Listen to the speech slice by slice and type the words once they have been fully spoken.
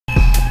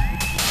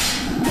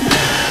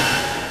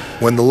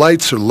When the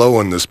lights are low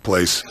in this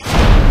place,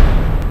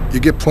 you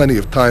get plenty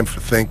of time for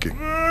thinking.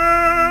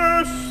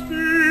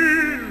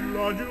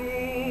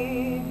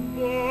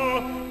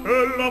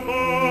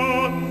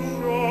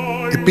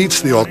 It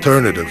beats the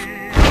alternative,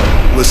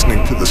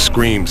 listening to the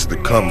screams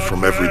that come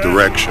from every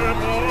direction.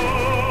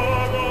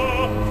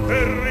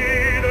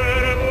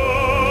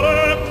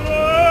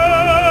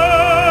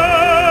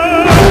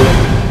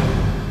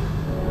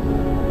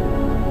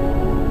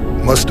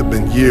 Must have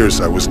been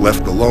years I was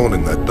left alone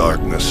in that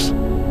darkness.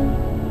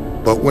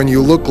 But when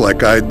you look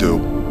like I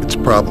do, it's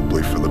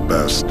probably for the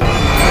best.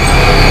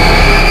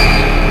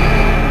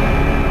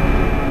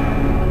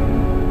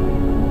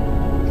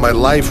 My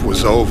life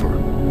was over,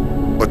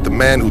 but the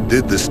man who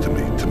did this to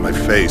me, to my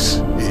face,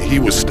 he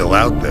was still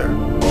out there.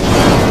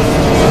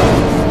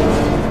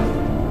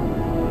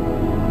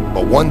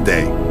 But one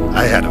day,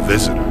 I had a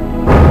visitor.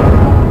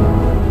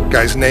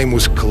 Guy's name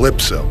was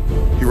Calypso.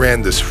 He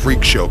ran this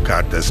freak show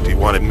contest he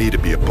wanted me to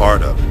be a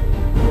part of.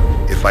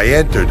 If I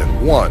entered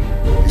and won,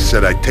 he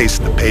said I'd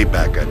taste the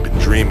payback I'd been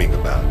dreaming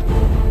about.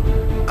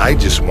 I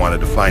just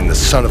wanted to find the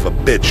son of a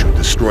bitch who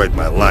destroyed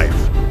my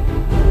life.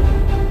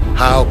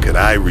 How could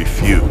I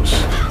refuse?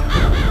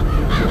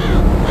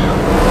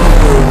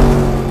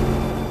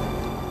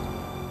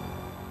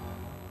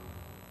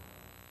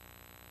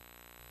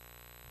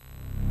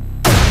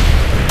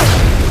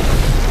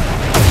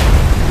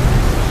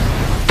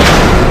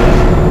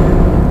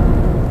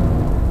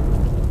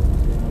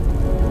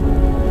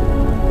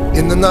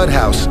 In the nut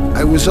house,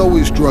 I was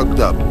always drugged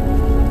up.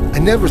 I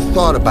never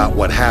thought about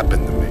what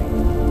happened to me,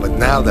 but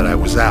now that I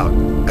was out,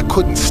 I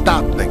couldn't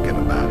stop thinking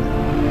about it.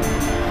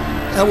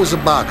 I was a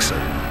boxer.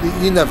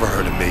 You never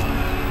heard of me.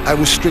 I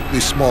was strictly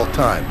small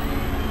time.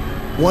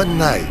 One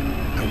night,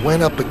 I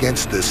went up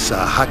against this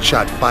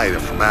hotshot fighter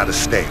from out of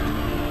state.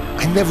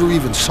 I never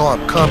even saw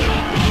him coming.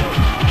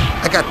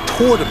 I got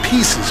tore to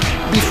pieces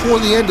before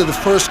the end of the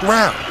first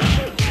round.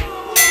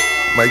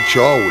 My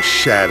jaw was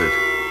shattered.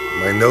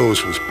 My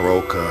nose was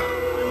broke.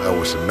 I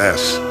was a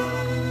mess.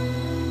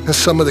 And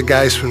some of the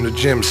guys from the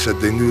gym said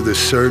they knew this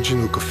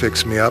surgeon who could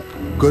fix me up,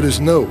 good as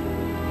new.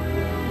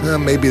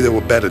 Maybe there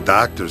were better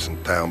doctors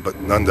in town, but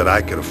none that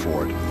I could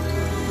afford.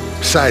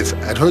 Besides,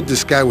 I'd heard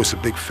this guy was a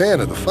big fan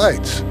of the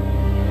fights.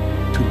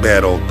 Too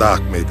bad old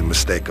Doc made the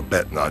mistake of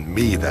betting on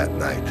me that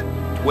night.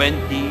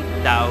 $20,000,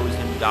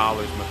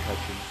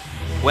 McCutcheon.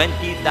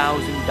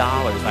 $20,000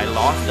 I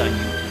lost on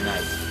you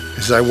tonight.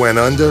 As I went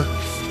under,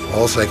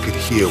 all I could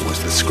hear was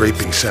the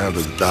scraping sound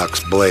of the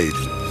Doc's blade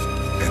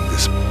and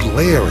this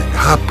blaring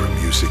opera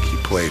music he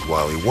played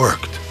while he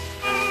worked.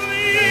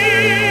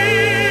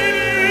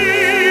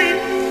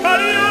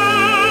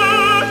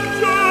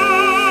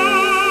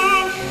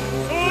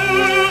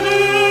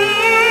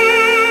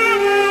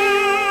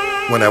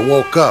 When I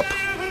woke up,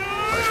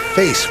 my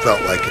face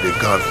felt like it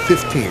had gone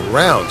 15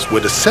 rounds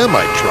with a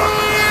semi-truck.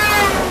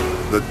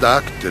 The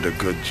Doc did a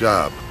good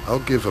job, I'll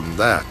give him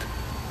that.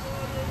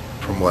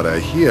 From what I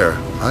hear,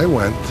 I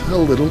went a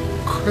little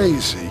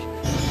crazy.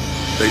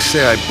 They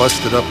say I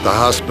busted up the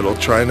hospital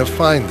trying to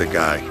find the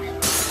guy.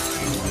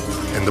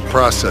 In the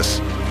process,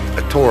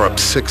 I tore up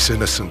 6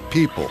 innocent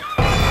people.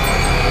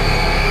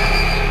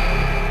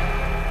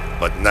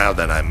 But now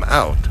that I'm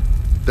out,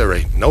 there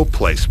ain't no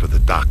place for the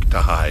Doc to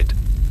hide.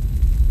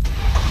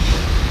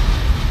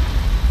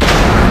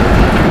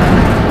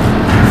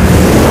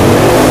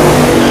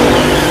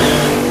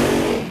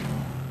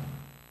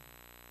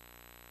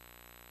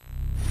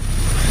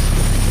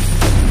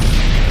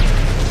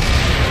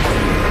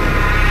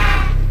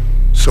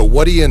 So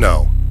what do you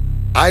know?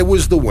 I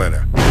was the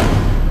winner.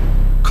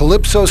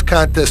 Calypso's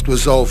contest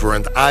was over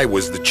and I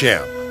was the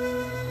champ.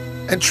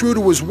 And true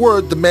to his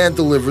word, the man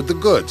delivered the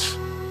goods.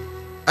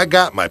 I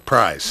got my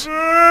prize.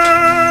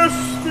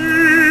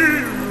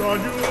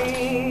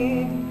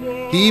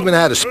 He even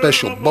had a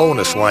special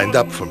bonus lined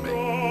up for me.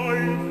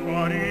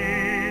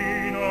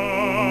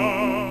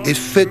 It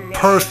fit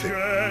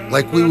perfect,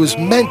 like we was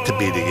meant to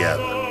be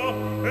together.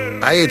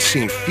 I had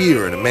seen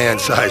fear in a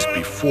man's eyes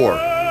before,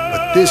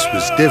 but this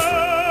was different.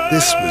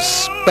 This was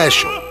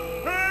special.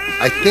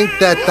 I think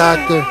that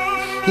doctor,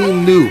 he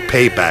knew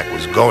payback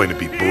was going to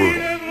be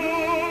brutal.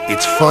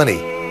 It's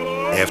funny,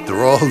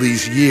 after all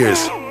these years,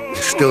 I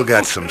still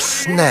got some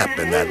snap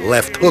in that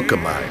left hook of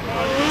mine.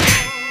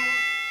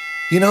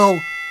 You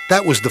know,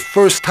 that was the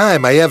first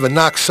time I ever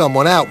knocked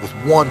someone out with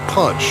one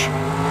punch.